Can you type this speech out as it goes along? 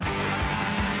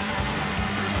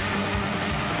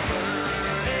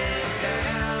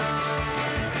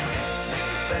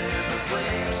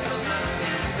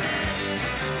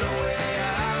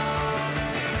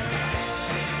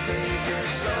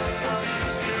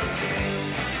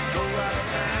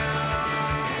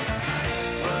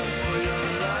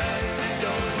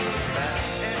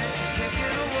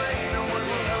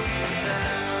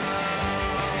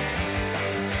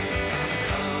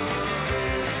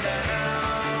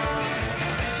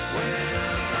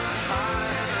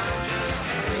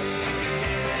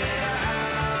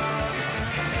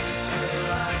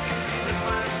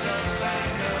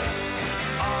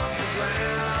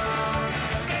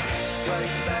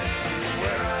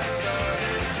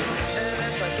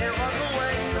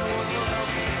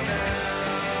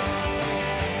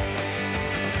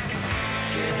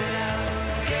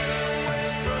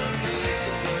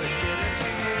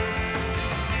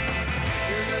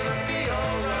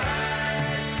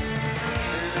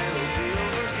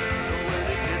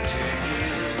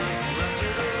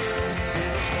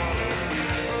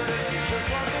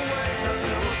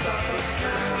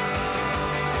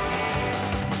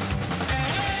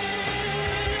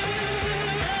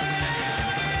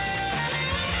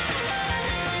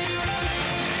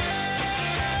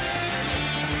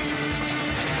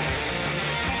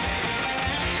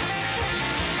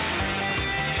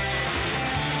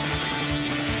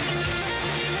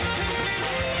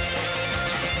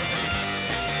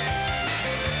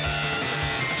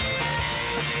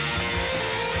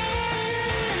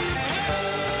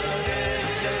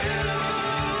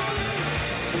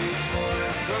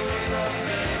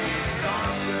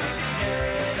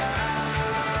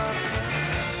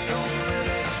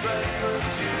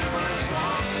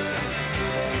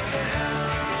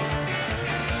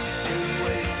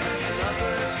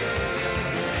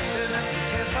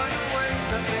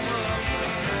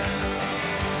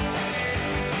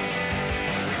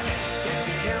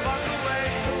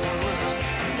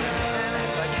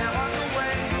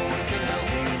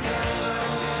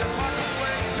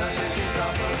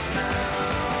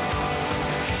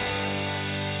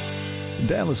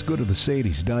Dallas Good of the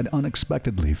Sadies died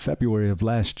unexpectedly February of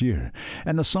last year,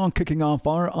 and the song kicking off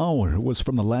our hour was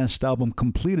from the last album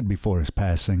completed before his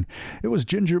passing. It was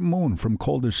Ginger Moon from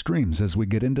Colder Streams as we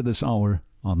get into this hour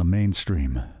on the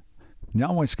mainstream.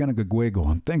 Nyawaiskanaguego,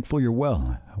 I'm thankful you're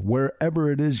well.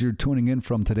 Wherever it is you're tuning in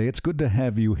from today, it's good to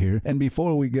have you here. And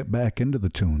before we get back into the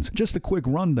tunes, just a quick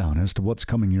rundown as to what's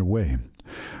coming your way.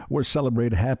 We're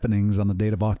celebrating happenings on the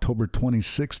date of October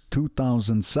 26,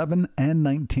 2007 and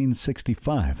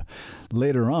 1965.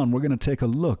 Later on, we're going to take a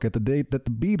look at the date that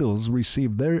the Beatles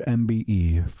received their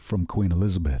MBE from Queen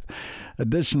Elizabeth.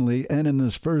 Additionally, and in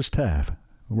this first half,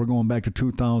 we're going back to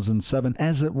 2007,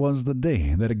 as it was the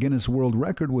day that a Guinness World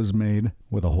Record was made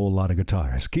with a whole lot of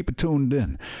guitars. Keep it tuned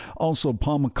in. Also,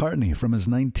 Paul McCartney from his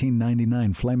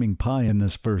 1999 Flaming Pie in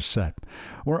this first set.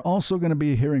 We're also going to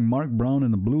be hearing Marc Brown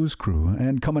and the Blues Crew,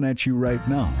 and coming at you right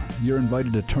now, you're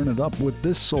invited to turn it up with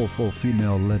this soulful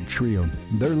female-led trio.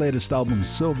 Their latest album,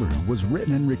 Silver, was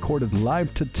written and recorded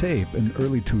live to tape in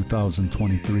early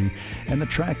 2023, and the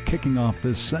track kicking off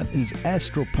this set is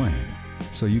Astral.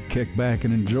 So you kick back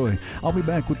and enjoy. I'll be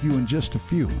back with you in just a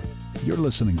few. You're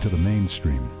listening to The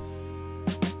Mainstream.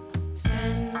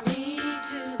 Send me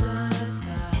to the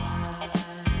sky.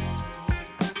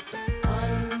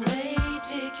 One-way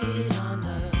ticket on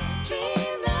the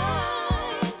dream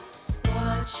line.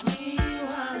 Watch me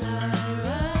while I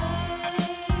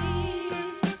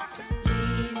rise.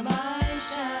 Leave my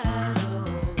shadow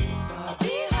far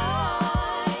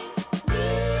behind.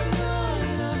 Leave my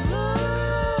lover.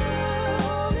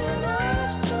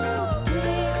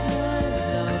 Make my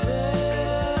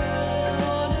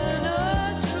lover.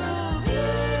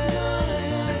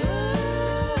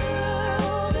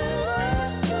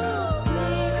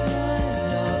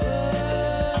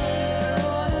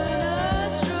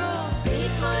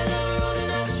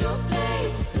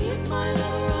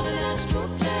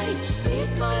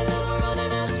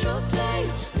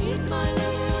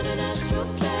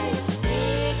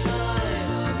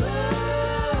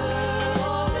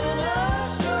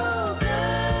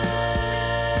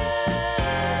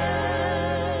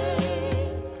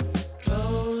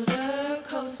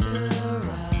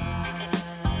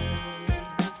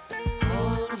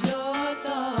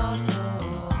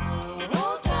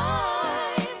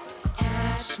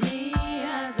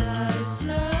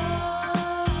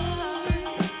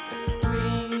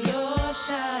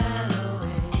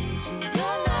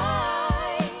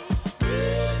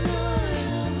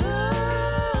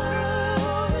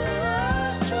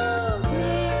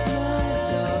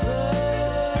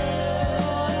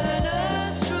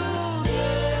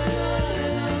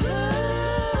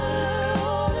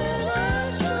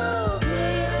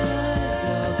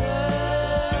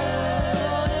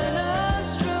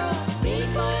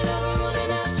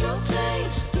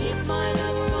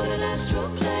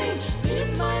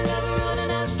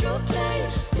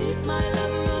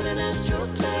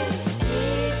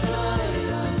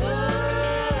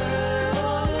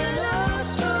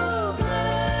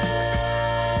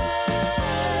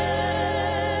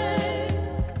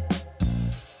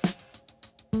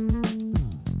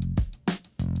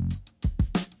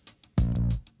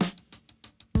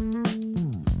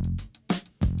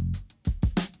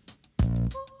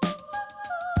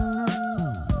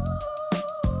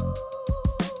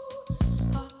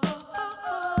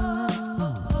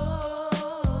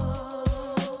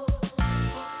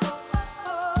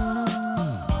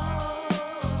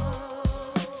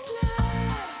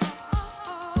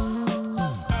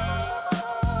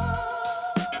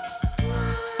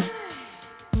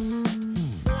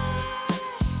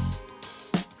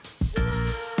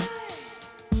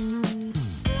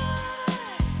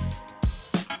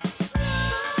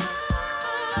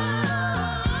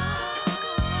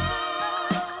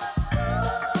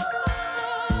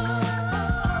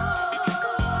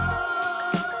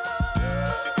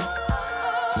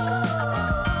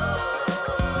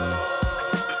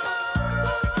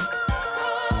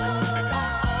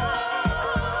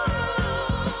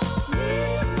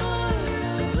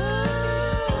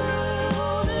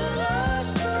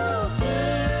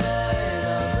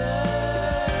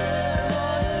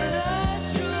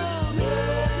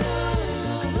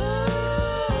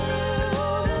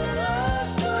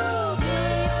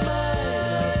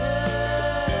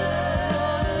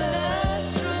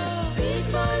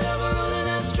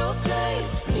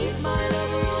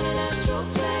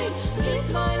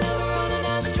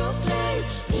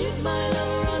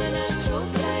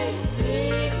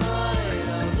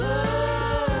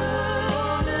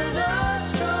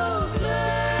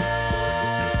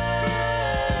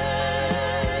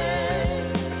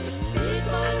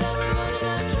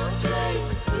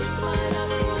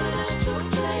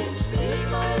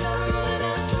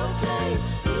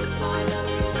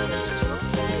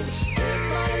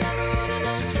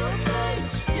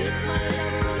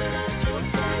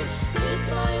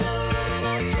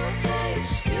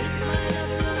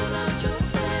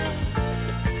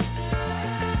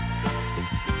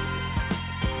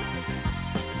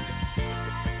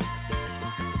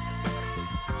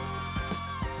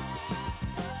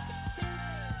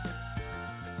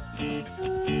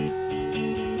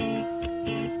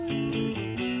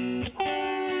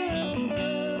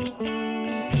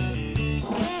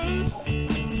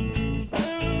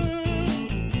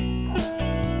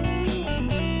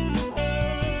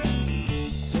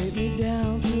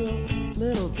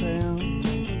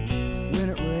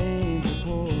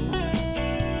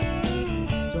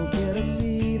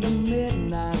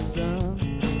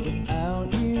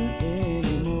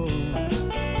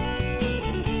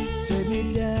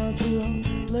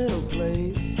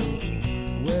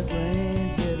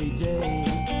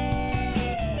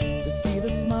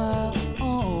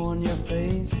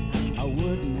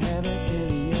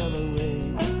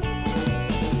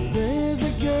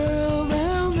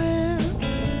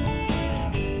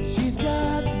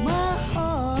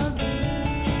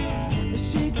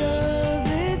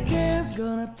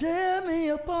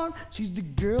 apart. She's the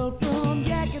girl from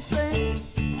Yakutat.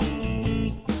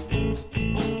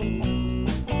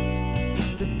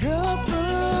 The girl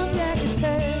from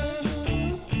Yakutat.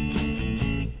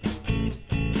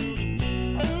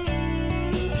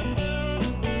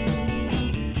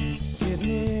 Sitting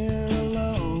here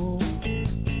alone,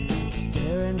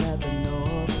 staring at the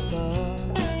North Star,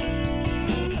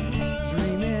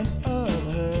 dreaming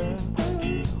of her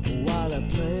while I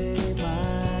play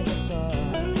my guitar.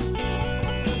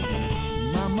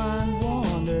 My mind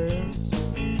wanders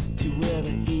to where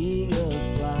the eagles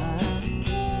fly,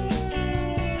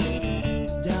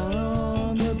 down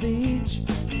on the beach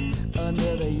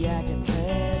under the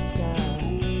Yakutat sky.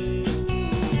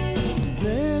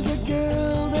 There's a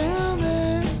girl down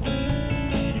there,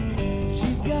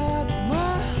 she's got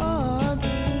my heart.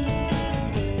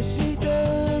 If she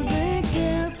doesn't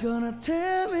care, it's gonna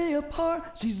tear me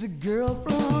apart. She's a girl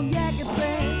from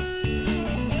Yakutat.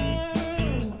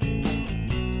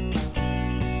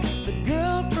 The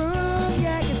girl from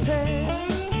Yakutat.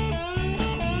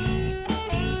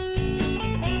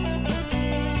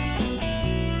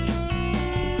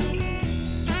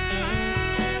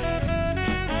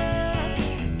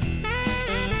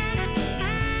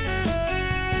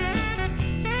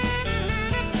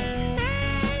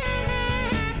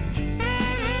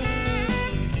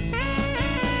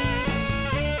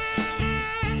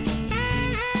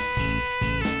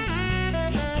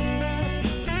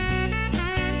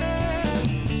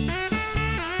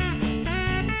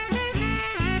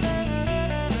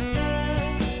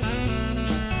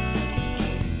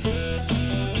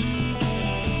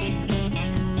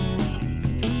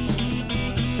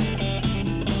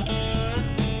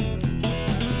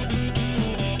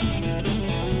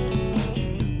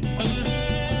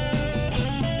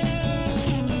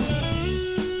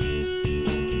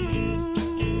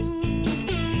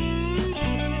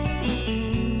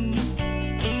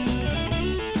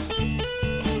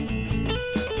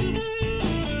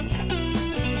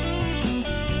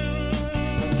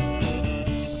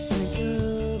 Think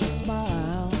of a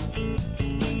smile,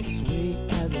 sweet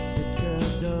as a sip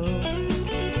of dough.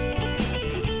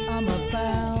 I'm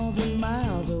 1,000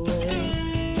 miles away,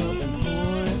 up in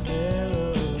Point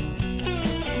Barrow.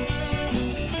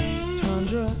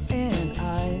 Tundra and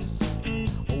ice,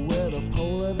 where the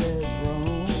polar bears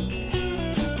roam.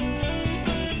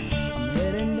 I'm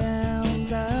heading down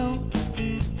south,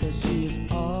 'cause she's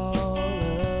all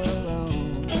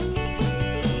alone.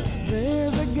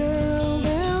 There's a girl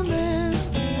down there,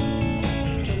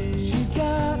 she's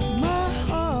got my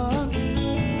heart.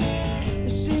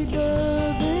 If she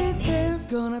doesn't care, it's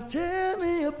gonna tear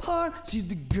me apart. She's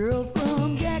the girl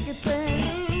from Yakutat.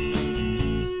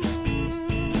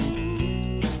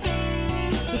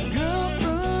 The girl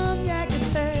from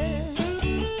Yakutat.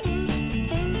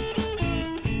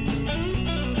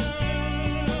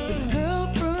 The girl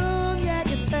from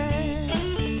Yakutat.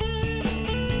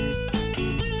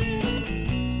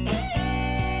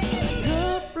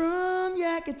 Girl from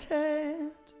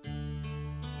Yakutat.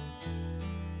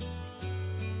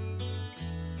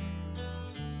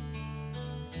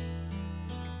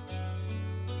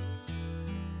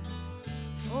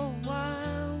 For a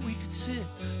while we could sit,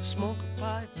 smoke a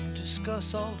pipe, and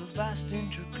discuss all the vast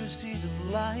intricacies of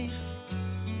life.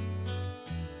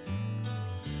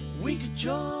 We could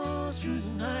jaw through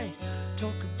the night,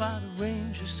 talk about a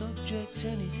range of subjects,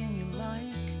 anything you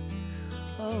like.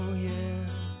 Oh yeah.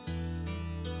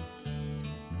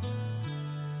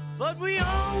 But we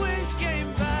always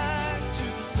came back to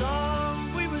the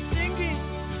song we were singing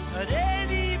at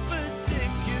any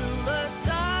particular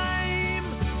time.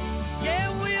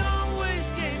 Yeah, we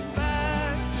always came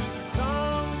back to the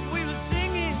song we were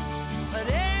singing at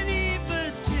any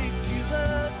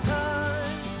particular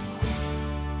time.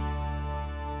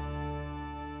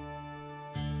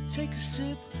 Take a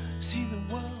sip, see the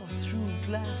world through a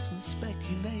glass and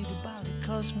speculate about a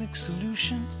cosmic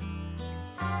solution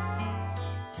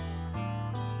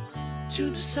to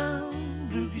the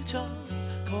sound of guitar,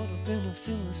 caught up in a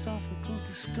philosophical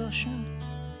discussion.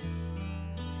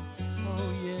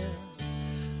 Oh yeah.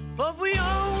 But we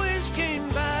always came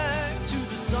back to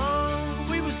the song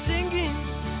we were singing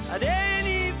at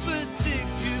any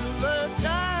particular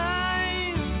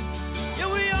time. Yeah,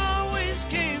 we always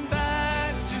came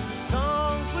back to the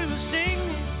songs we were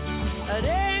singing at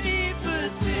any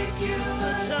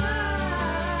particular time.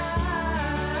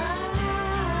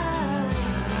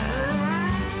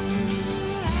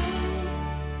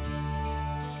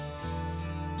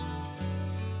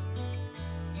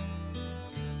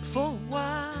 For a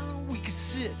while we could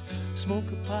sit, smoke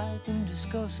a pipe and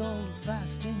discuss all the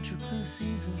vast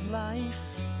intricacies of life.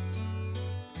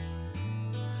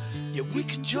 Yeah, we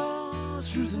can jaw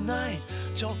through the night,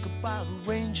 talk about a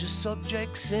range of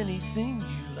subjects, anything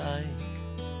you like.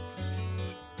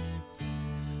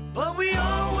 But we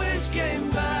always came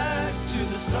back to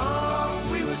the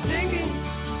song we were singing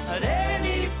at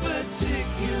any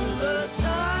particular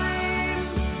time.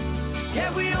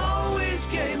 Yeah, we always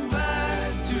came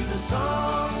back to the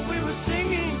song we were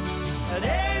singing at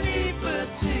any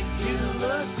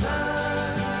particular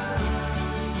time.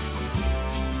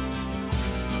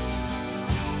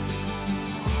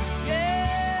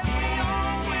 Yeah, we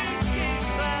always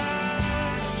came back.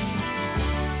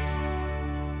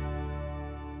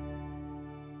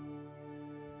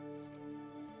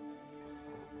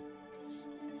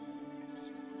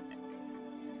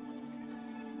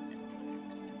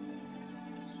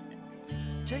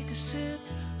 Take a sip,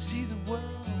 see the world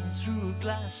through a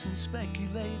glass and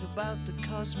speculate about the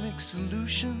cosmic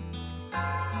solution.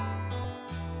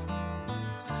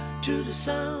 To the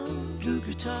sound, blue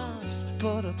guitars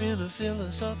caught up in a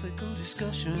philosophical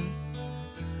discussion.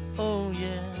 Oh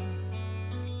yeah.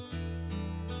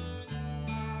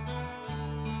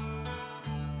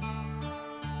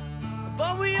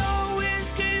 But we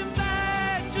always came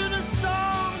back to the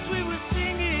songs we were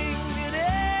singing at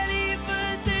any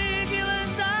particular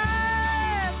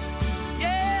time.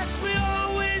 Yes, we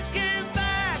always came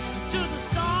back to the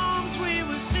songs we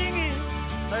were singing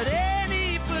at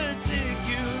any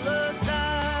particular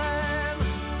time.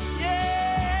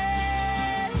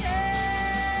 Yeah, yeah, yeah.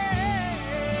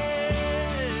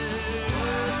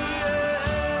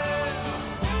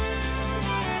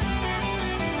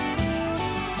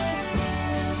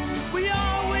 We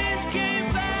always came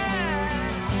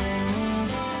back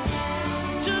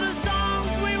to the songs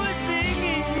we were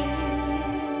singing.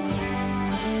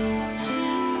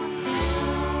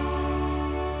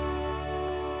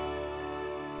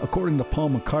 According to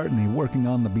Paul McCartney, working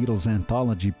on the Beatles'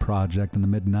 anthology project in the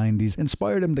mid-90s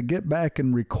inspired him to get back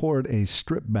and record a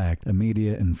stripped-back,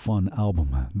 immediate and fun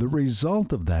album. The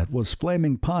result of that was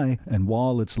Flaming Pie, and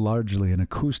while it's largely an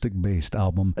acoustic-based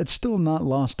album, it's still not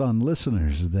lost on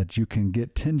listeners that you can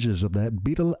get tinges of that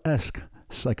Beatle-esque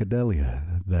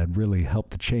psychedelia that really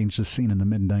helped to change the scene in the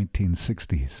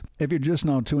mid-1960s. If you're just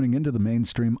now tuning into the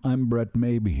mainstream, I'm Brent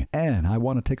Maybe, and I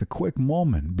want to take a quick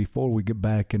moment before we get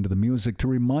back into the music to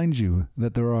remind you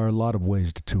that there are a lot of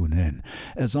ways to tune in.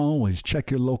 As always,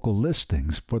 check your local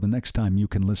listings for the next time you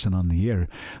can listen on the air.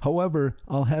 However,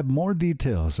 I'll have more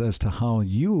details as to how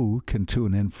you can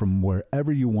tune in from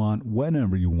wherever you want,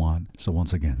 whenever you want, so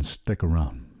once again, stick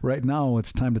around. Right now,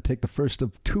 it's time to take the first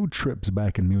of two trips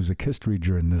back in music history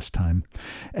during this time.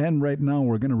 And right now,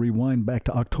 we're going to rewind back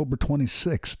to October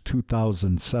 26,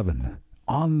 2007.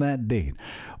 On that date,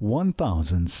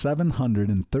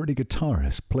 1,730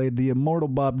 guitarists played the immortal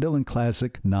Bob Dylan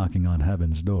classic, Knocking on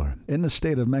Heaven's Door, in the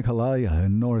state of Meghalaya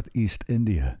in northeast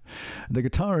India. The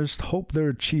guitarists hoped their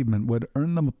achievement would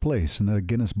earn them a place in the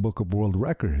Guinness Book of World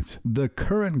Records. The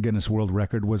current Guinness World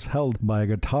Record was held by a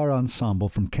guitar ensemble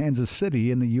from Kansas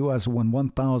City in the U.S. when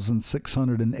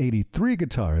 1,683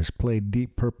 guitarists played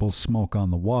Deep Purple's Smoke on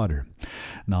the Water.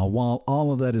 Now, while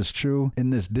all of that is true, in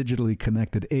this digitally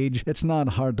connected age, it's not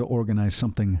hard to organize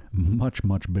something much,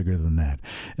 much bigger than that.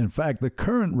 In fact, the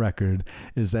current record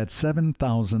is at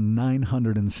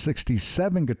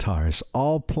 7,967 guitarists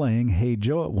all playing Hey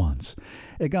Joe at once.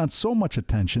 It got so much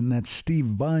attention that Steve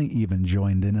Vai even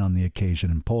joined in on the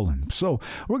occasion in Poland. So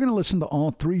we're going to listen to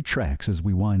all three tracks as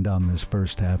we wind down this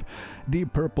first half.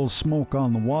 Deep Purple's Smoke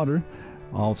on the Water,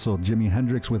 also Jimi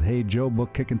Hendrix with Hey Joe,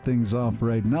 book kicking things off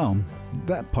right now.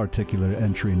 That particular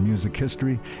entry in music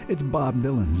history, it's Bob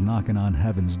Dylan's Knocking on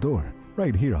Heaven's Door,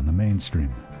 right here on the mainstream.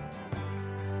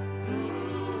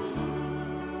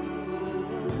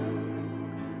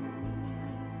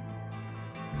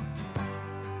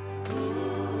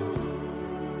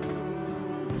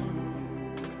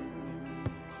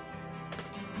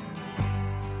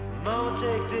 Mama,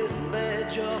 take this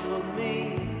badge off of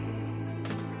me.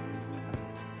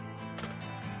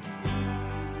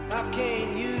 I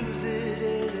can't use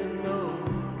it anymore.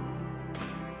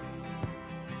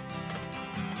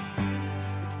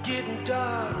 It's getting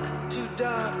dark, too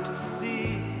dark to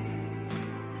see.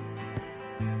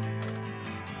 I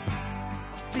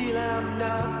feel I'm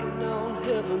knocking on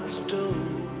heaven's door.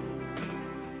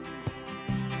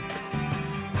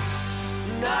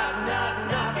 Knock,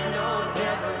 knock, knocking on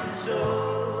heaven's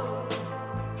door.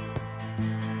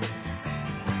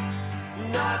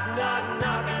 Knock, knock,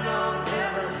 knocking on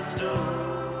heaven's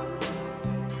door.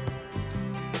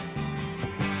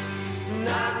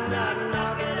 Knock, knock,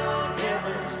 knocking on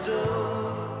heaven's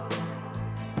door.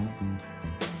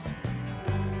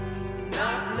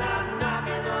 Knock, knock,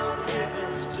 knocking on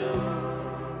heaven's door.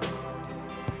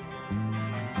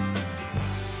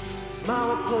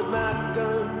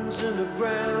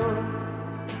 ground.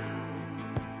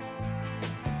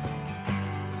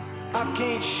 I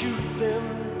can't shoot them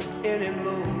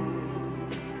anymore.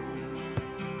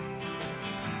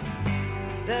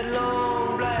 That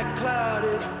long black cloud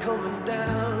is coming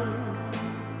down.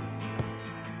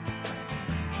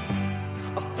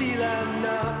 I feel I'm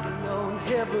knocking on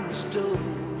heaven's door.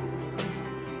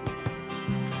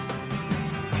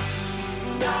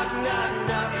 Knock, knock,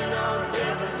 knocking on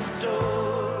heaven's door.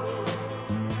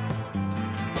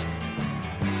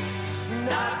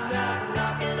 Knock, knock,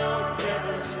 knocking on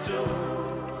heaven's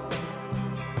door.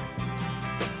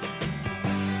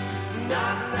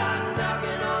 Knock, knock,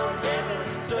 knocking on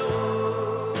heaven's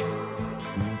door.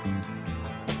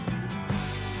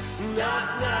 Knock,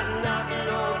 knock, knocking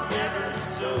on heaven's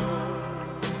door.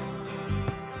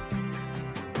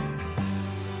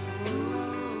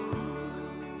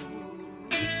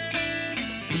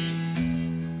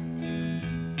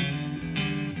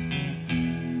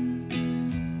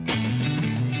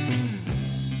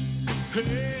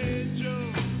 Hey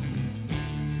Joe,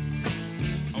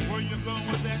 where you going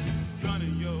with that gun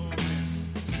in your hand?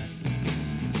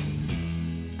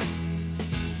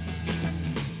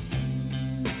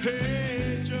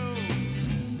 Hey Joe,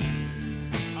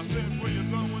 I said where you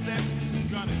going with that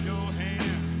gun in your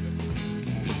hand?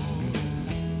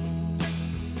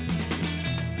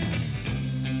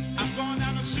 I'm going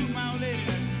down to shoot my old lady.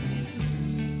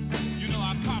 You know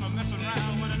I caught her messing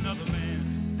around with another man.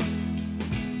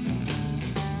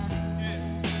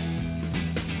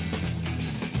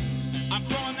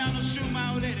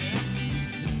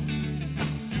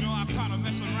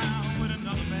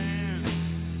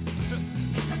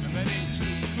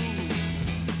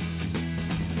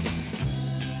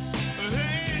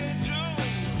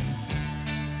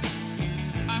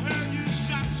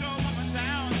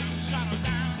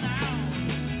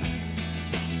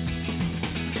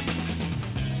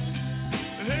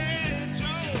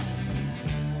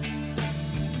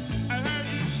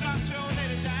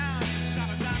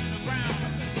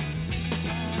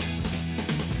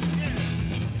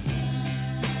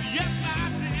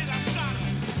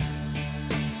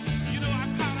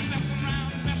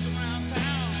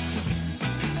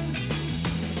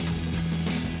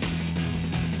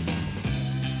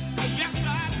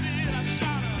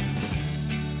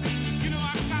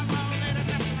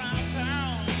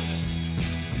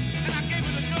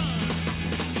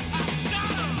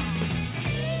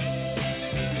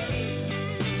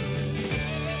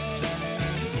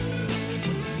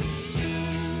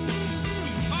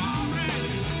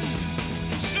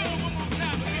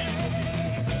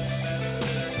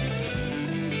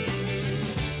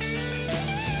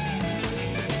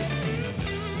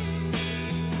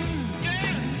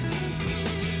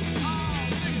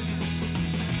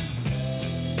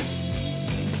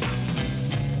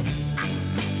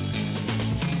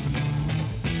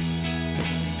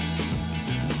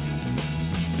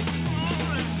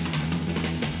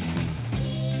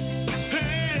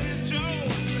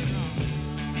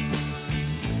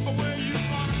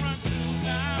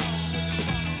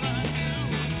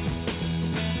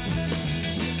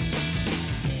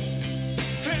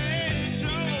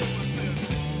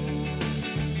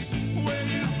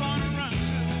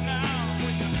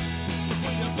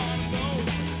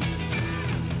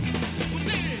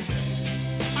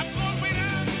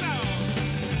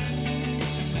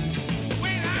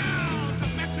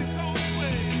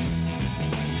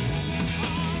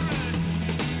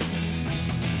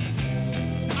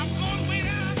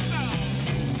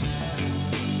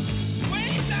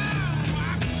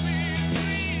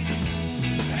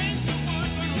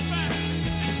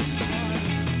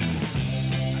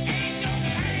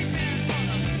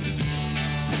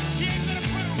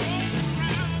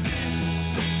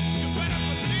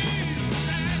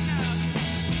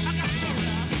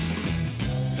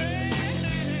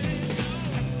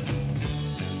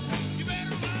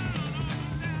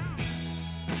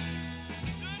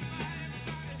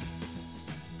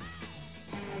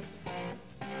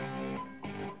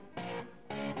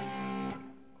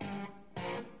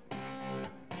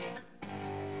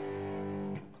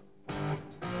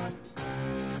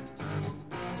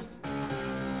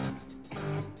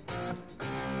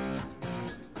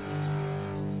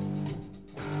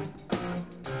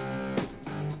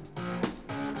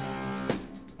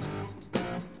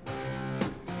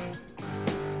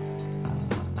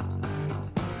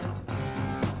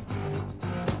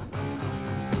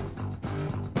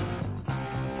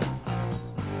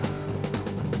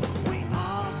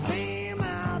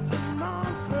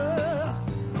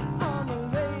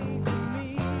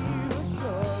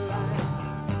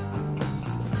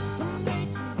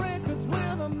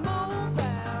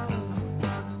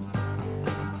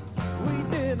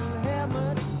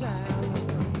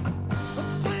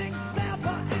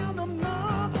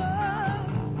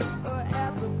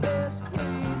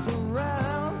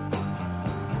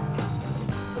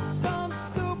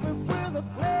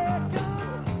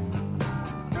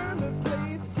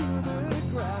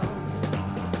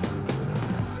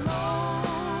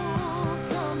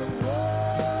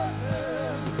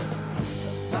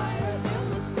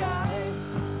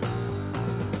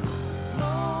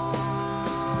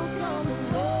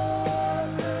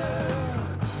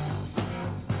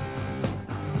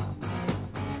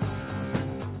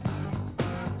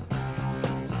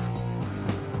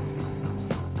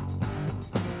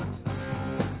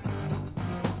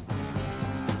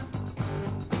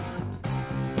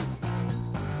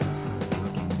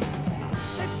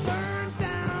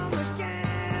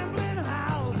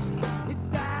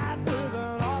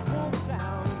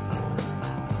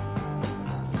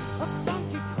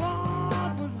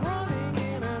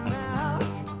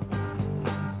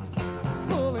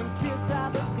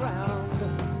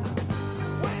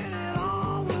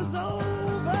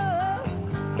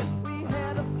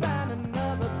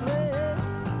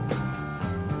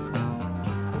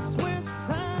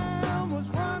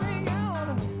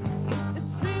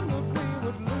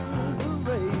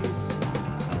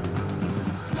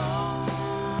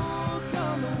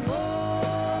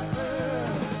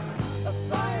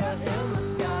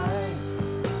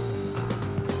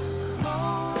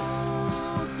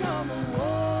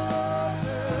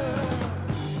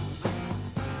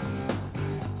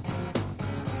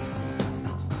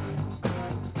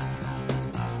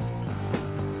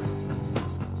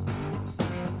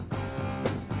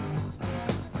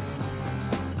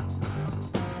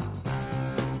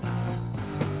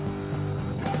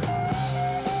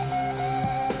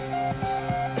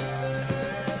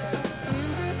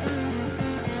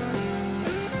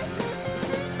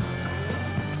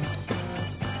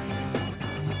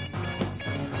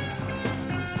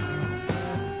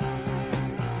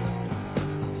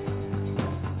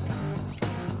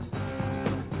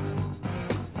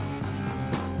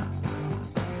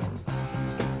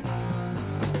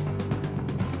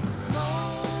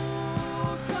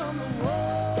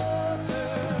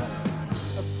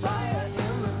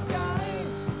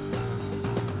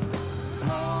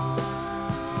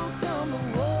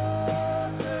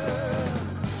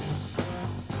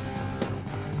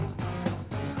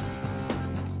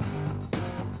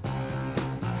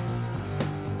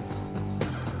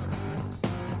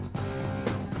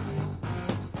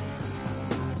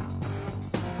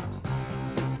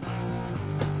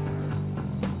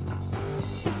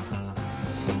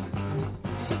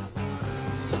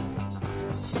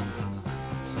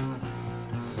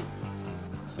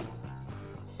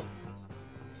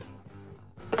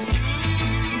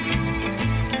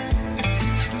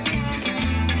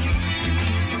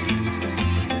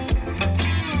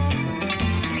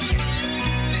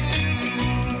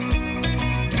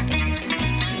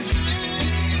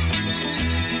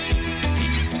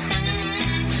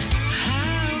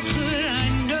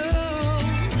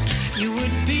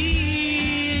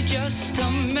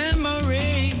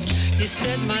 You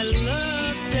said my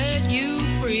love set you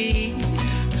free.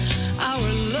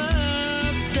 Our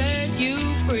love set you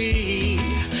free.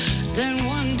 Then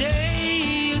one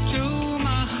day you threw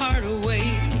my heart away.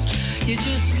 You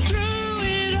just threw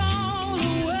it all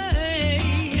away.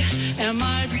 Am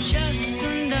I just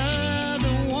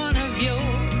another one of your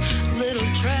little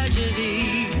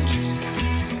tragedies?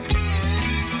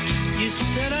 You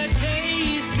said I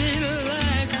tasted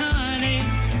like honey,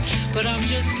 but I'm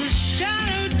just a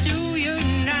shadow to you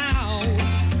now.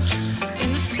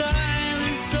 In the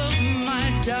silence of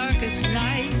my darkest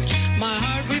night, my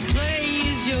heart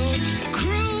replays your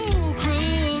cruel,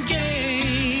 cruel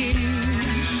game.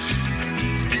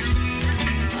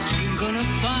 I'm gonna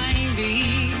find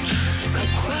me a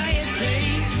quiet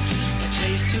place, a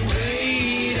place to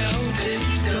wait out this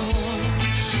storm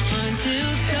until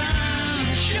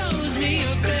time shows me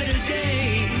a better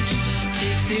day,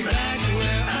 takes me back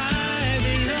where I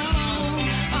belong.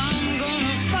 I'm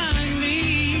gonna find me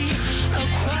a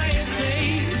quiet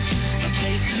place, a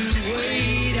place to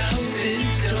wait out this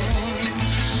storm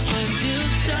until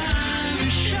time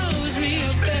shows me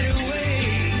a better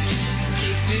way,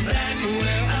 takes me back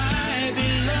where I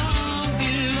belong,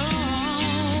 belong.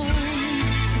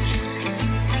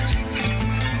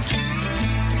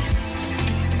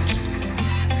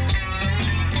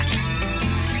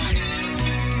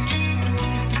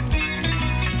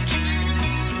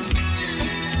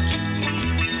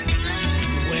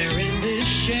 Wearing this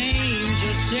shame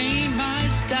just ain't my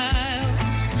style.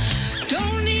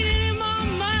 Don't need any more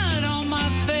mud on my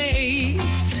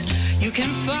face. You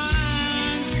can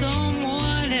find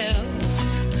someone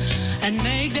else and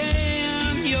make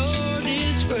them your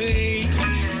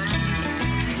disgrace.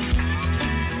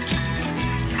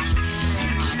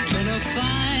 I'm gonna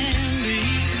find me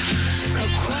a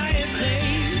quiet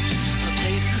place, a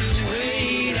place to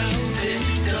wait out this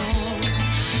storm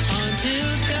until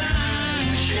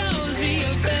time shows me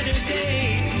a better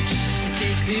day and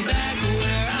takes me back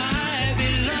where I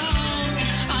belong.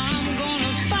 I'm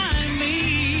gonna find me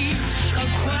a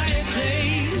quiet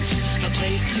place, a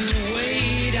place to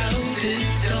wait out this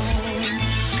storm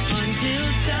until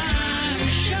time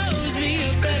shows me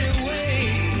a better way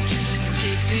and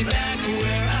takes me back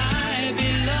where I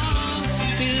belong,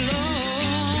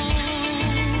 belong.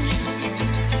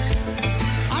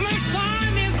 I'm gonna find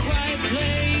me a quiet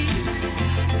place,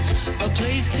 a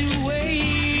place to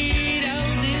wait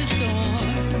out this storm,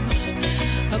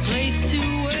 a place to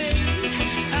wait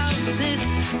out this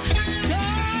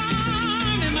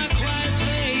storm. In my quiet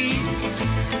place,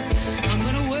 I'm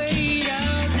gonna wait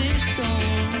out this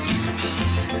storm.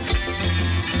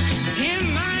 In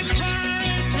my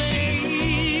quiet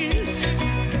place,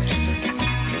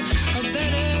 a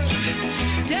better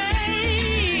day.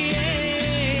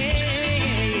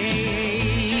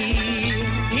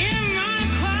 In my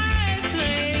quiet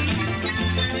place,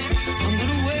 I'm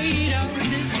gonna wait out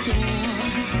this storm.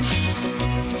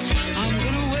 I'm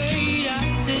gonna wait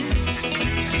out this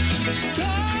storm.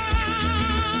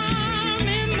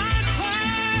 In my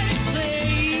quiet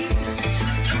place,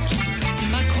 in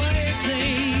my quiet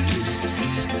place,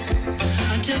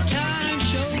 until time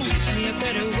shows me a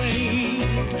better way,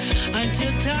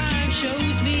 until time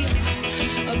shows me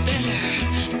a better.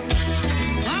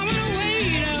 I'm gonna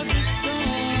wait out this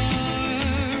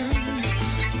storm.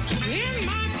 In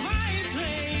my quiet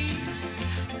place,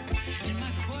 in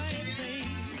my quiet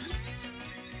place,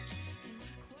 in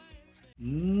my quiet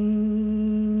place.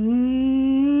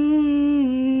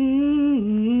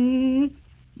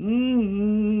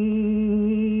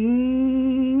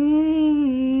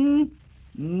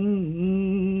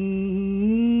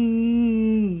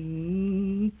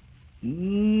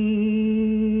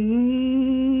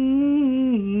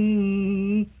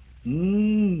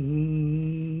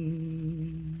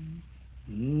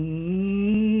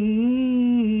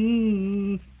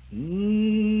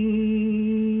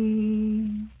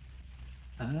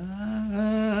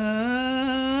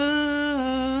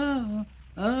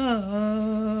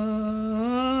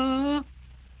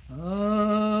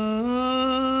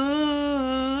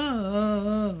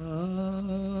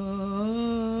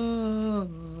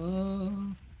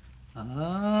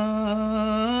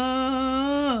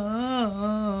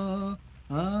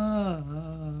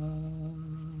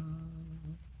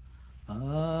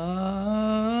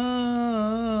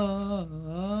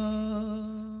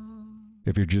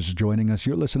 If you're just joining us,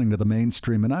 you're listening to The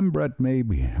Mainstream, and I'm Brent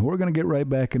Maybe. We're going to get right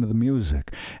back into the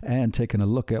music and taking a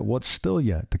look at what's still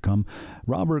yet to come.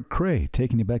 Robert Cray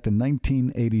taking you back to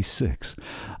 1986.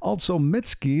 Also,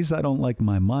 Mitski's I Don't Like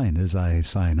My Mind as I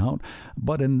sign out.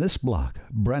 But in this block,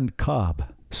 Brent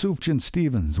Cobb Sufjan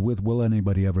Stevens with Will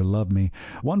Anybody Ever Love Me,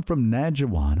 one from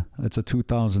Nadjiwan. It's a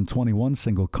 2021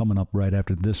 single coming up right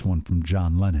after this one from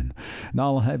John Lennon.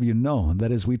 Now I'll have you know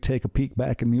that as we take a peek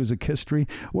back in music history,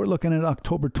 we're looking at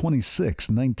October 26,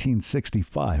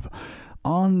 1965.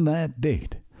 On that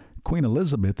date, Queen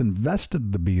Elizabeth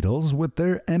invested the Beatles with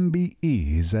their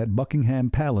MBEs at Buckingham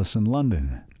Palace in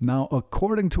London. Now,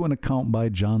 according to an account by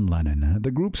John Lennon,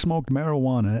 the group smoked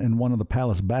marijuana in one of the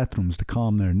palace bathrooms to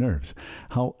calm their nerves.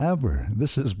 However,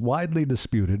 this is widely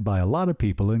disputed by a lot of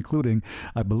people, including,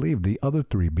 I believe, the other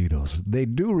three Beatles. They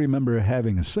do remember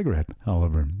having a cigarette,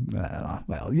 however.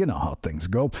 Well, you know how things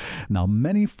go. Now,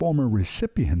 many former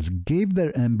recipients gave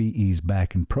their MBEs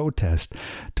back in protest,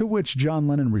 to which John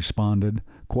Lennon responded,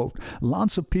 quote,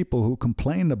 "Lots of people who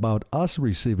complained about us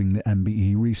receiving the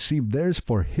MBE received theirs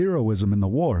for heroism in the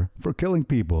war, for killing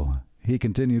people." He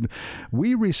continued,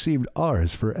 "We received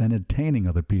ours for entertaining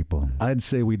other people. I'd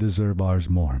say we deserve ours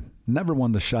more." Never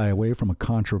one to shy away from a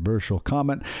controversial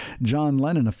comment, John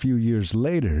Lennon a few years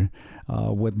later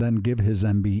would then give his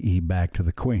MBE back to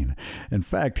the Queen. In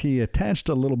fact, he attached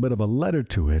a little bit of a letter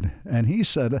to it, and he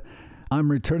said, "I'm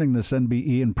returning this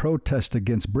NBE in protest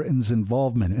against Britain's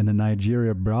involvement in the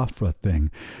Nigeria-Biafra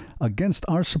thing, against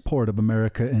our support of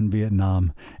America in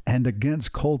Vietnam, and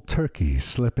against cold turkey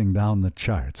slipping down the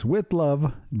charts. With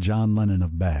love, John Lennon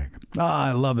of Bag."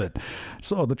 I love it.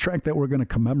 So the track that we're going to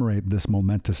commemorate this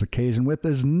momentous occasion with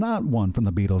is not one from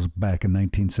the Beatles back in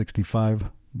 1965.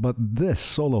 But this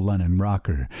solo Lennon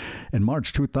rocker. In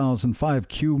March 2005,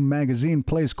 Q magazine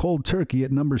placed Cold Turkey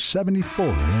at number 74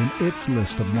 in its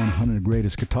list of 100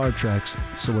 greatest guitar tracks.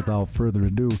 So without further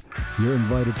ado, you're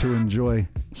invited to enjoy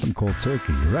some Cold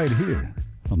Turkey right here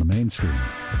on the mainstream.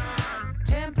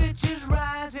 Temperatures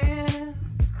rising,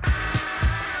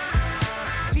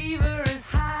 fever is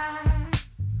high,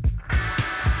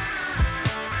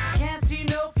 can't see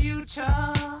no future,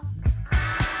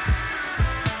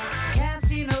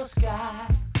 no sky.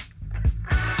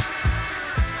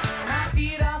 My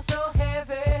feet are so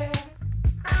heavy,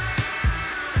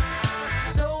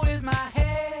 so is my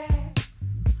head.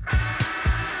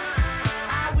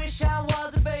 I wish I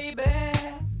was a baby,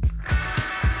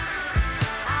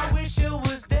 I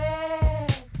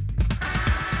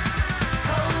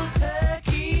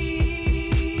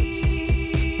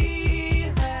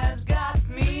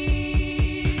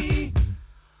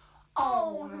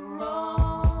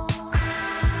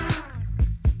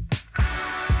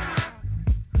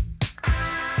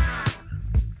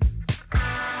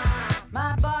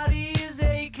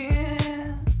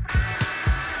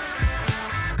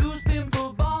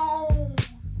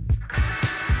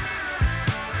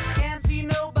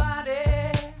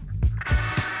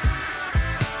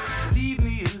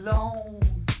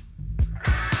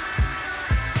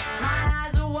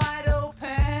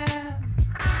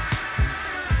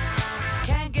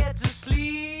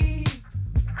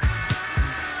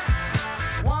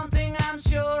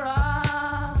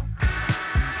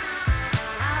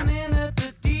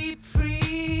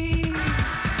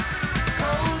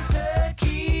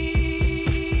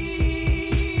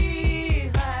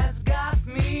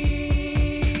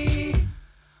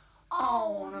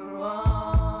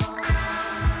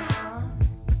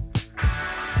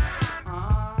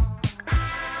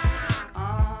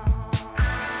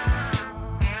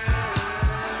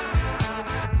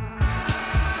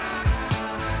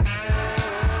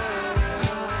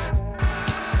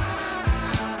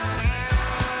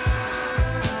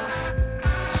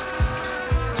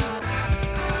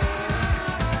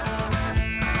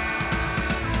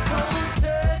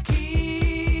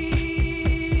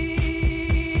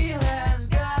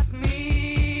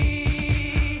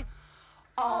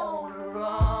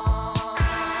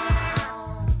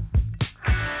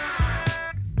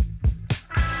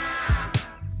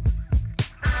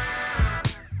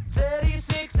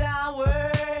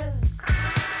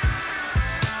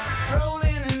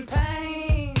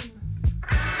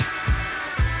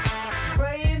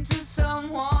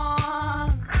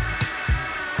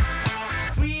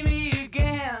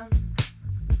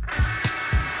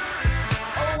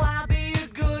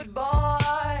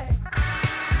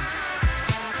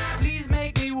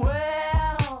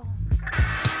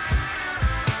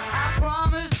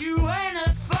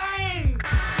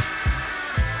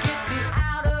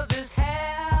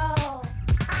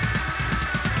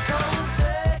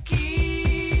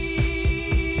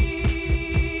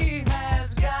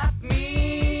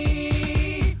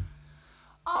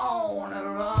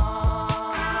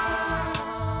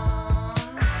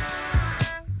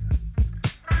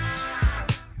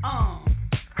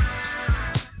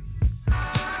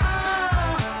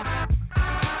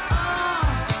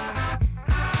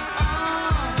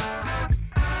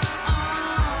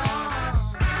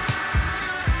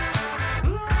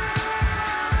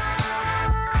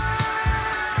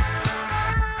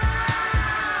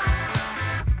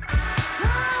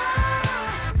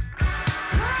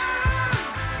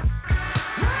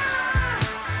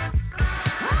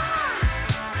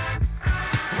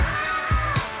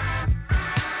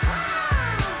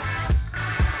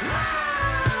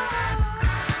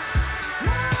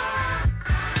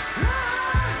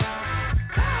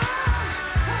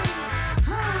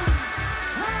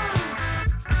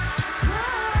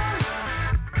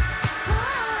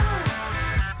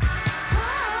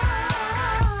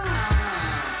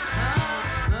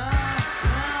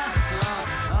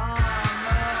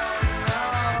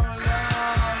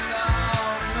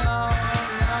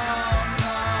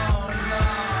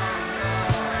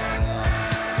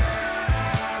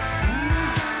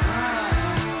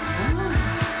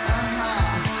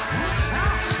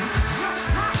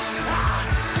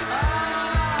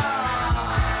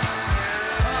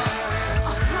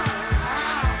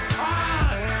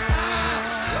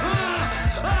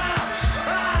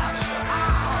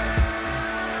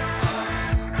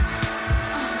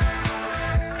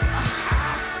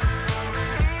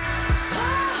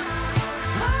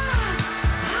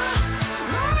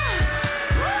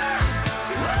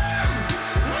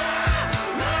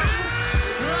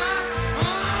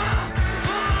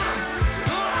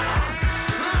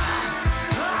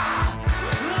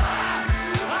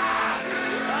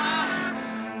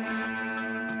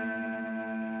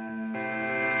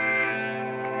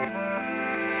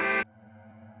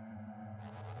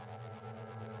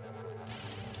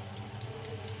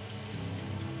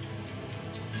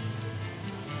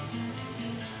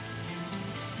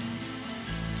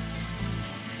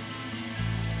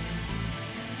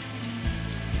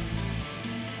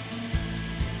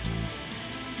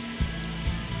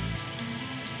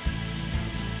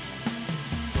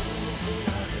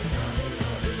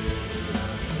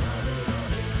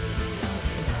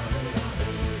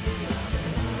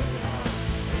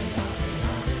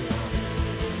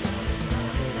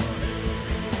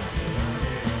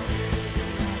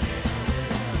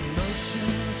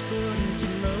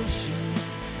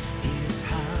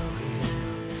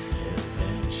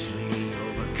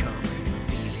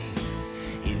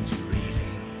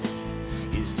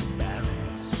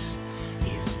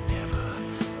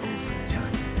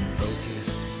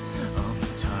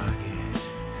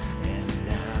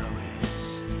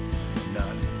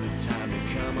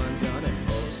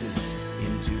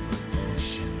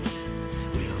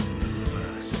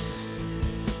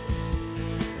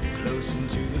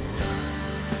into the sun.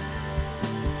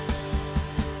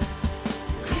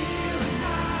 Clear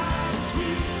nights we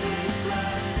take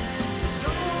flight to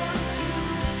soar to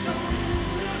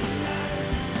solar light.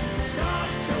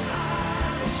 Stars so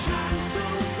high, they shine so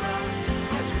bright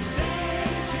as we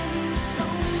sail to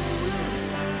solar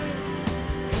light.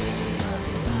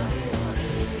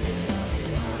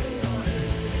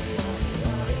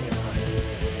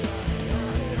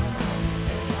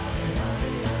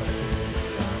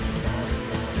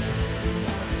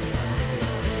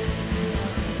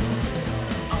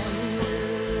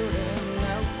 Onward and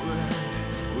outward,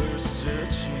 we're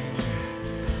searching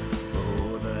for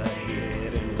the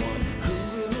hidden one who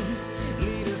will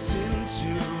lead us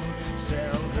into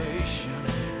salvation.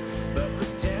 But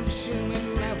redemption, it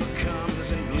never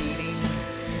comes, and bleeding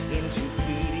into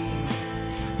feeding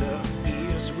the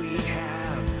fears we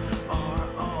have are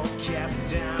all kept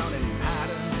down in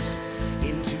patterns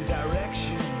into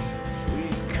direction.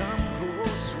 We've come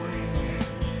full swing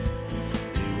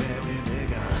to where we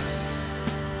begun.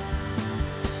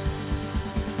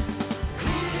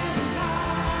 Clear the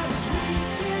nights we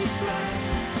take flight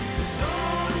to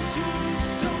soar into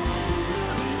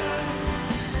solar light.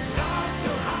 Stars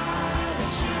so high, they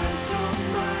shine so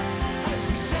bright as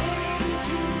we sail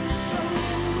into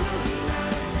solar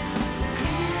light.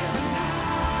 Clear the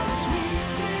nights we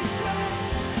take flight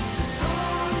to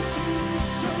soar into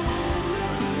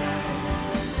solar light.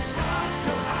 Stars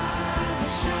so high,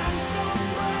 they shine so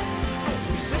bright as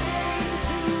we sail into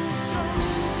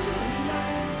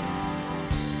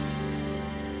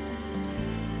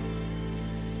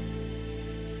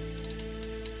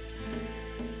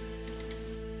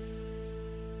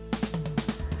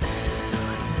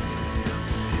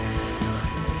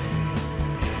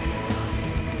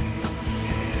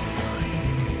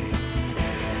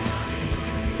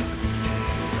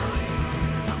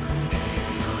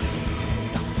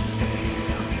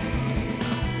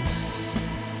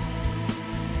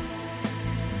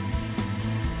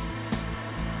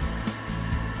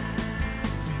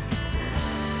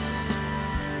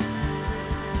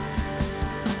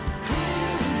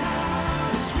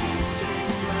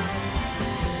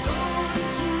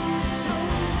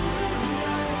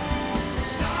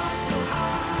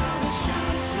light.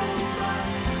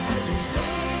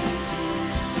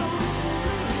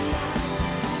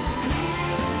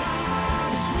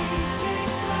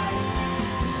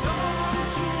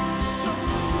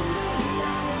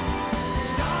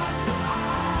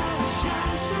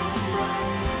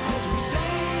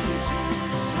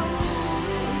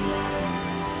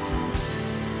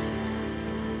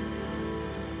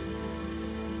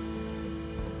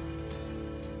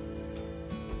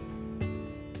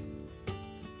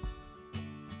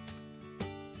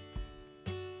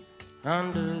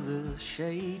 Under the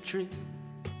shade tree,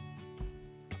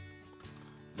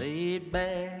 laid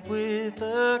back with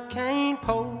a cane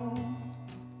pole.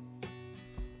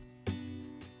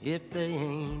 If they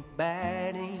ain't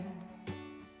batting,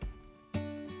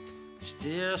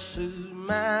 still soothe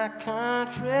my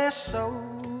country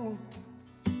soul.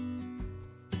 And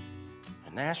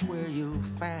that's where you'll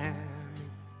find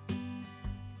me,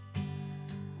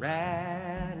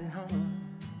 riding home.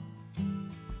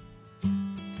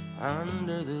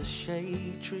 Under the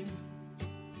shade tree,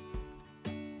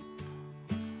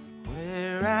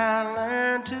 where I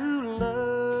learned to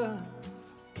love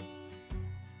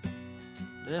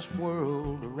this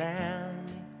world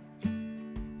around me,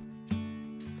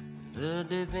 the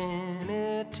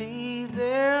divinity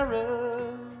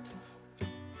thereof,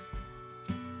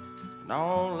 and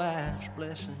all life's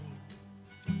blessings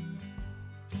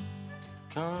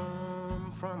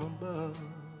come from above.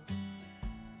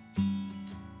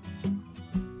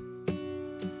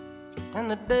 And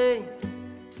the day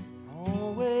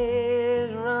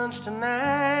always runs to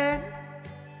night.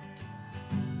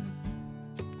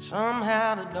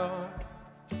 Somehow the dark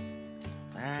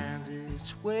finds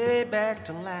its way back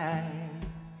to light.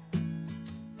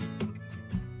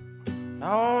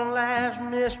 All life's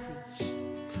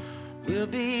mysteries will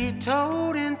be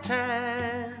told in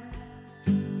time.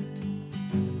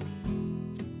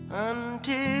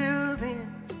 Until then,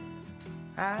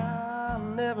 I'll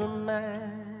never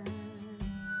mind.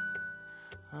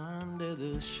 Under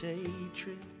the shade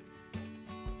tree,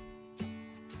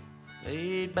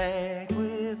 laid back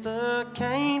with a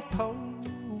cane pole.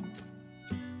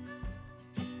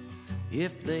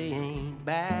 If they ain't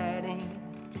biting,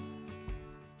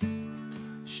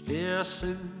 still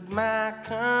soothe my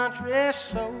country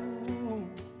soul.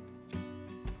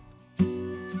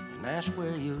 And that's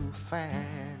where you'll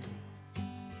find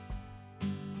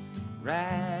me,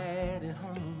 right at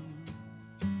home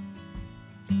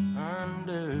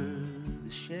under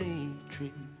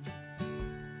tree.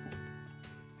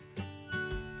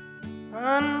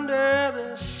 Under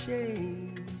the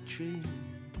shade tree.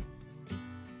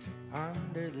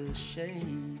 Under the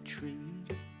shade tree.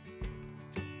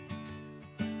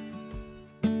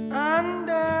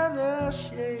 Under the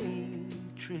shade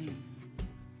tree.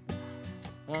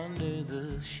 Under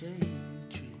the shade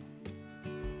tree.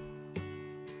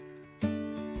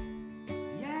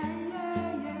 Yeah,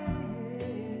 yeah, yeah, yeah,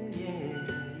 yeah.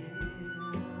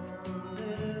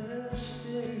 Under the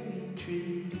shade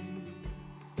tree.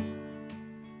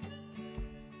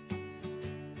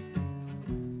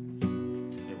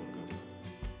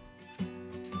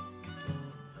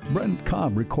 Brent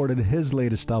Cobb recorded his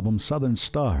latest album, Southern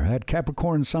Star, at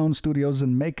Capricorn Sound Studios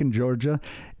in Macon, Georgia.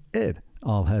 It,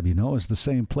 I'll have you know, is the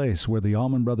same place where the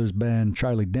Allman Brothers Band,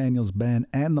 Charlie Daniels Band,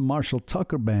 and the Marshall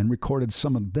Tucker Band recorded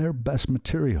some of their best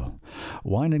material.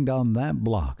 Winding down that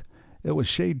block, it was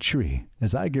Shade Tree,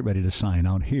 as I get ready to sign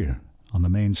out here on the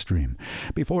mainstream.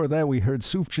 Before that, we heard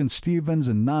Sufjan Stevens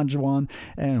and Nadjiwan,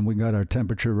 and we got our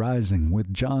temperature rising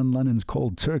with John Lennon's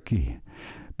Cold Turkey.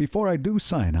 Before I do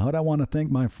sign out, I want to thank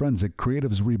my friends at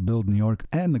Creatives Rebuild New York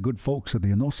and the good folks at the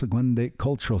Enosa Glendale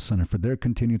Cultural Center for their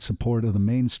continued support of the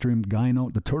mainstream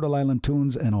Gyno, the Turtle Island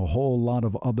Tunes, and a whole lot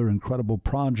of other incredible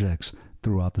projects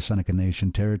throughout the Seneca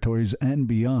Nation territories and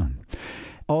beyond.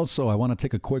 Also, I want to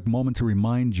take a quick moment to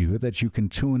remind you that you can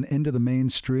tune into the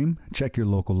mainstream, check your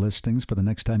local listings for the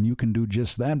next time you can do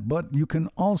just that, but you can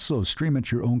also stream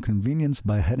at your own convenience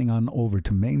by heading on over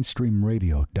to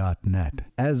mainstreamradio.net.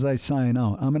 As I sign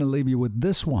out, I'm going to leave you with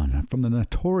this one from the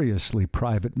notoriously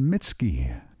private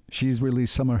Mitski. She's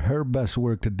released some of her best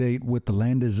work to date with The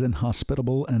Land Is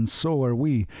Inhospitable and So Are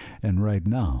We, and right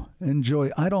now, enjoy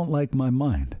I Don't Like My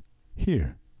Mind,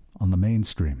 here on the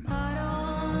mainstream.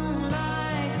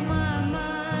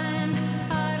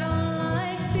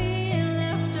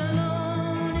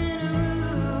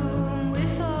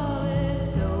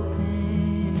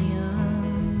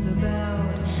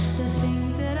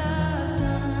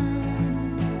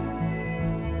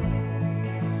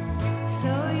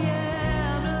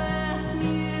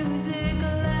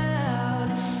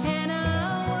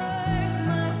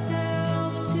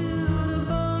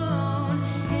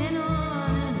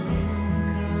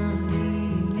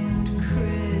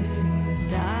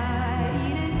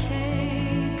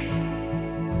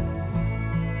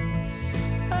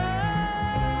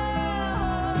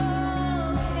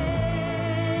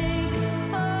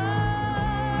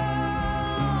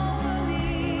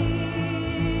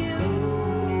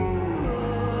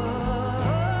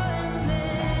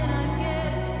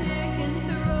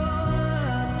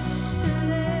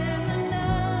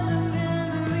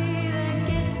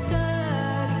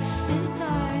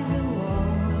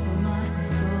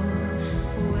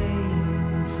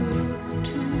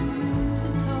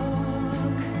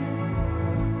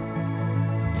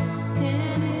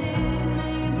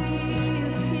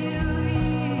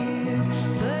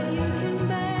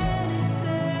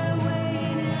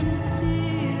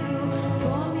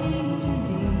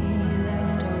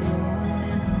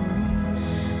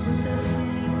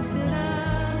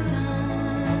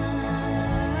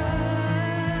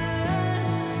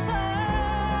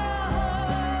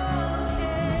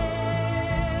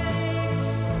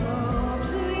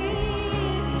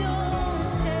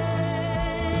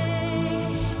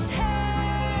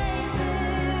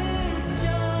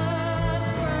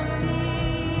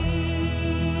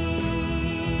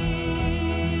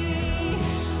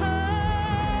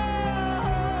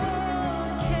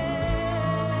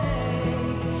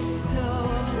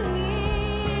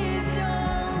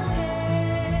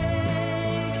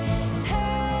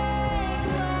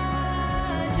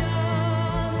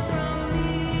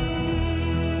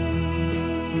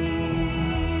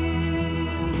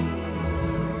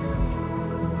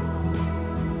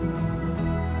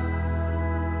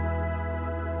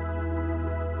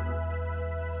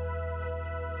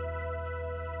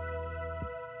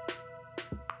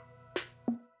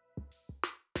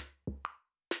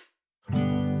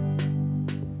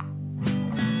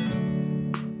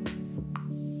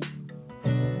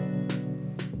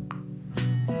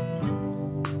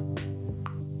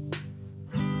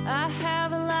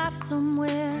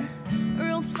 Somewhere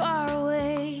real far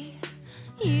away,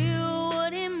 you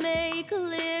wouldn't make a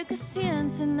lick of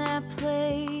sense in that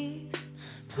place.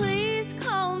 Please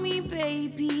call me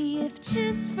baby, if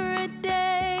just for a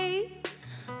day.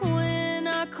 When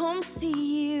I come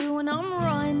see you and I'm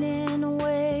running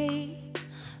away,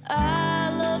 I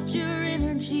loved your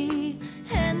energy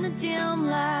and the dim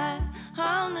light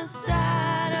on the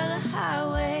side of the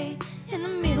highway in the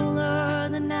middle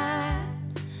of the night.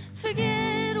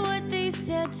 Forget what they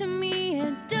said to me,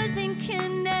 it doesn't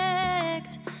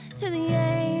connect to the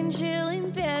angel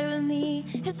in bed with me,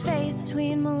 his face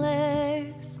between my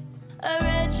legs. I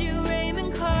read you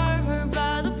Raymond Carver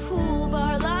by the pool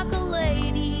bar like a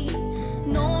lady.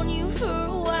 Known you for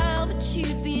a while, but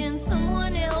you'd be in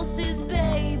someone else's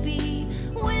baby.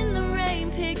 When the rain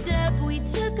picked up, we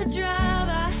took a drive.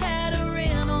 I had a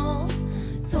rental,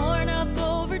 torn up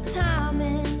over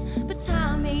timing, but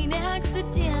time ain't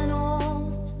accidental.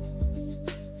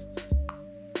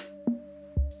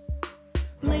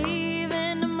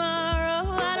 Leaving tomorrow,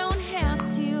 I don't have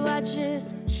to, I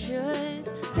just should.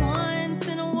 Once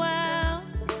in a while,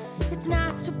 it's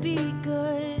nice to be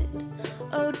good.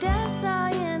 Odessa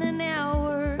in an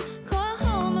hour, call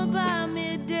home about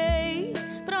midday.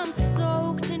 But I'm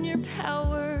soaked in your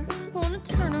power, wanna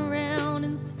turn around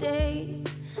and stay.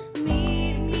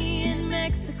 Meet me in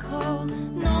Mexico,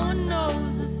 no one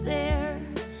knows us there.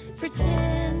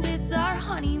 Pretend it's our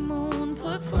honeymoon,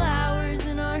 put flowers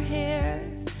in our hair.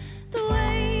 The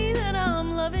way that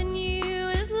I'm loving you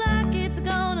is like it's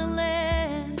gonna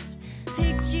last.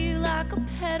 Picked you like a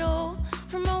petal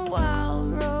from a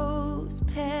wild rose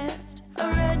past.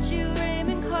 I read you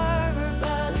Raymond Carver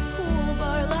by the pool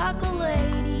bar like a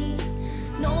lady.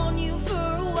 Known you for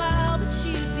a while, but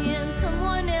you'd be in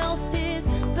someone else's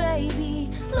baby.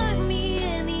 Look me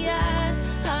in the eyes,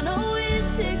 I know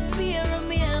it's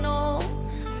experimental.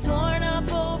 Torn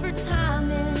up over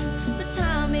timing, but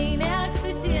time ain't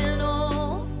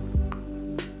accidental.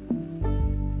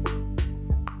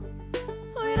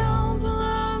 We don't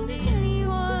belong to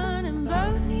anyone and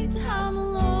both need time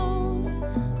alone.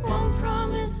 Won't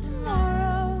promise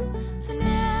tomorrow, for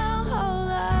now all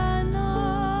I know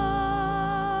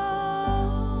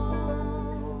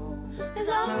is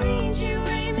I'll read you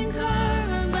Raymond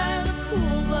Carver by the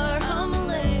pool bar. I'm a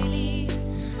lady,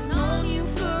 known you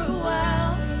for a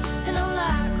while, and I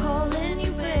like calling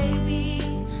you baby.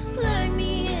 Look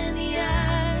me in the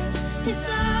eyes, it's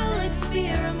all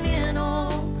experimental.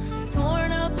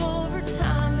 Torn up over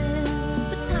timing,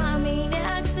 but time ain't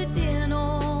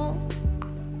accidental.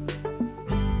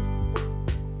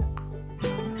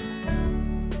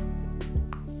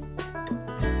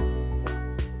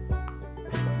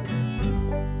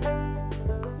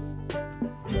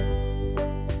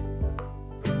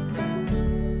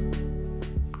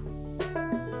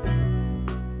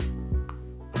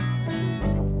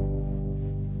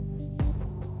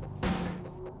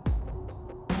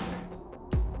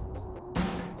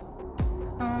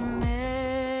 I'm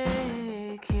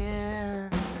making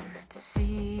to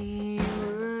see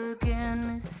you again,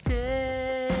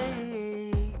 mistaken.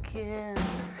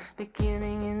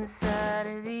 Beginning inside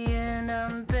of the end,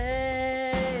 I'm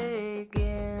begging,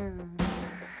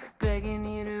 begging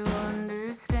you to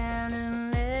understand.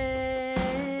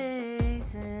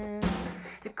 Amazing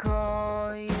to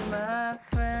call you my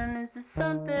friend. Is there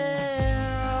something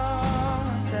wrong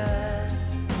with that?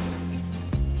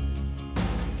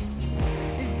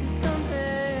 Is there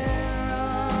something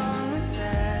wrong with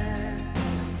that?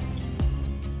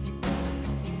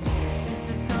 Is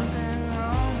there something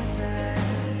wrong with that?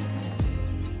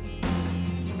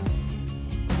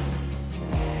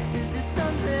 Is there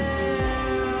something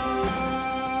wrong?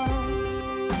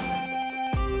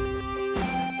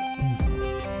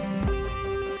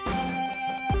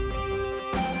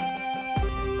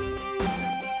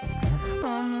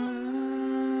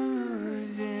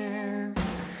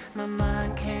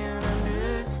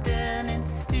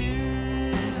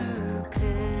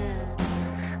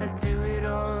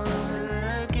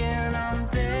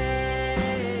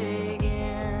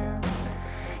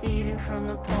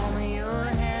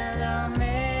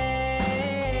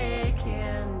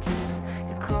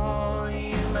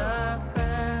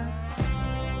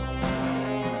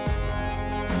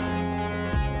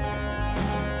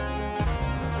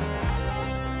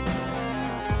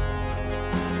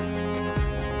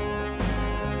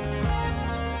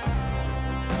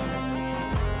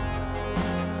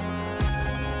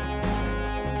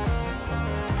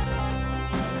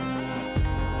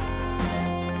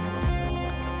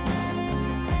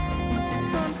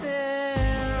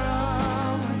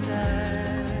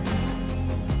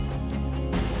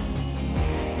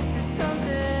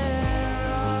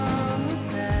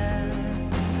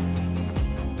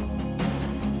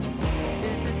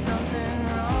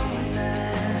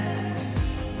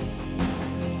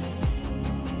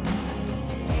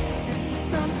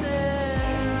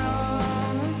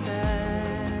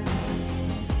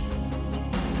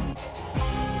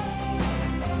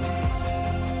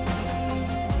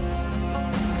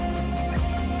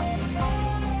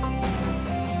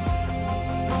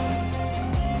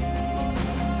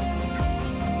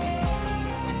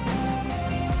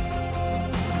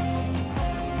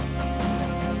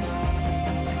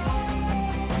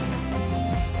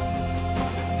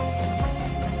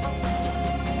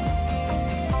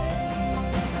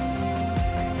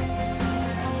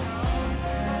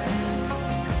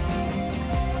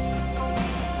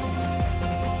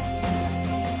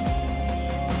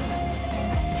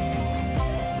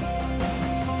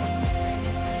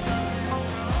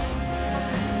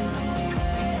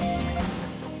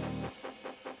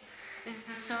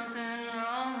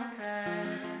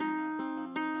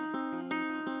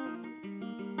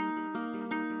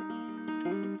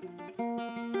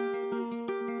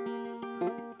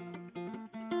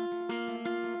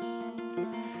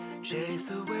 chase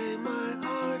away my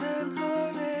heart and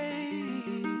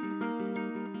heartache.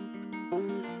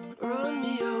 Run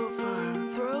me over,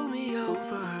 throw me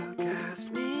over,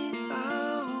 cast me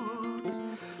out.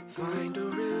 Find a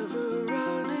river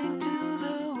running to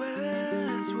the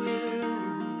west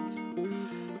wind.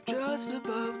 Just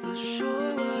above the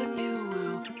shoreline you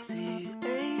will see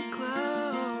a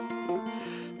cloud.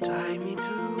 Tie me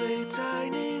to a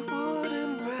tiny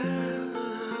wooden raft.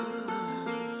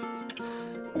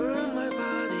 Burn my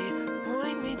body,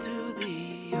 point me to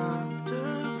the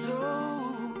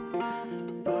undertow.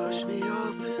 Push me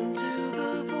off into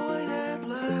the void at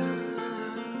last.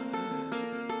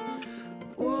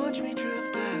 Watch me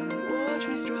drift and watch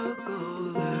me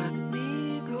struggle, let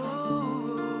me go.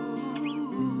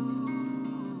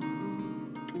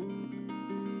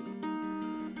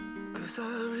 'Cause I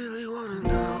really wanna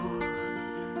know,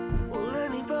 will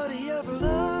anybody ever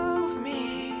love me?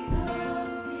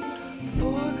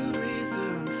 For good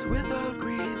reasons, without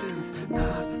grievance,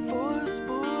 not for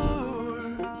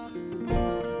sport.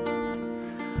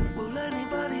 Will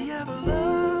anybody ever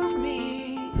love me?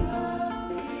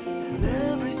 In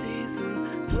every season,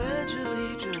 pledge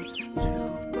allegiance to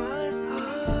my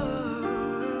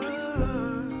heart.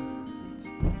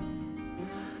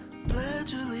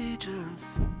 Pledge allegiance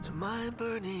to my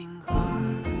burning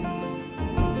heart.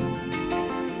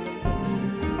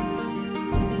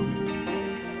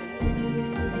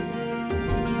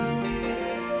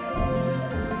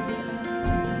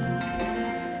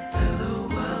 Hello,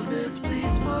 wildness,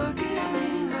 please forgive me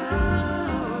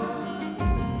now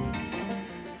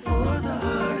for the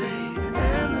heartache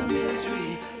and the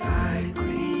misery I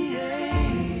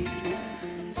create.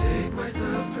 Take my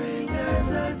suffering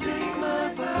as I take my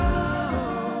vow.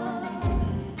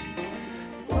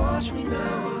 Wash me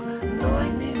now,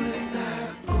 anoint me with that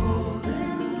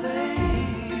golden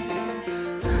blade.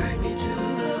 Tie me to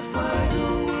the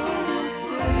final wooden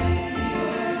stake.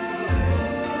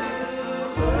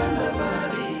 Burn my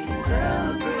body,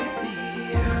 celebrate the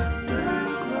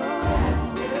afterglow.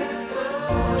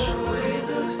 Wash away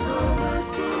the summer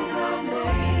scenes I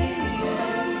made.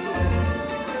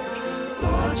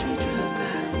 Watch me drift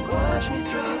and watch me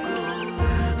struggle,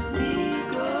 let me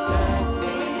go.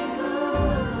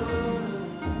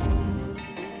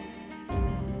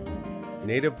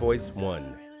 Native Voice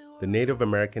One, the Native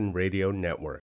American Radio Network.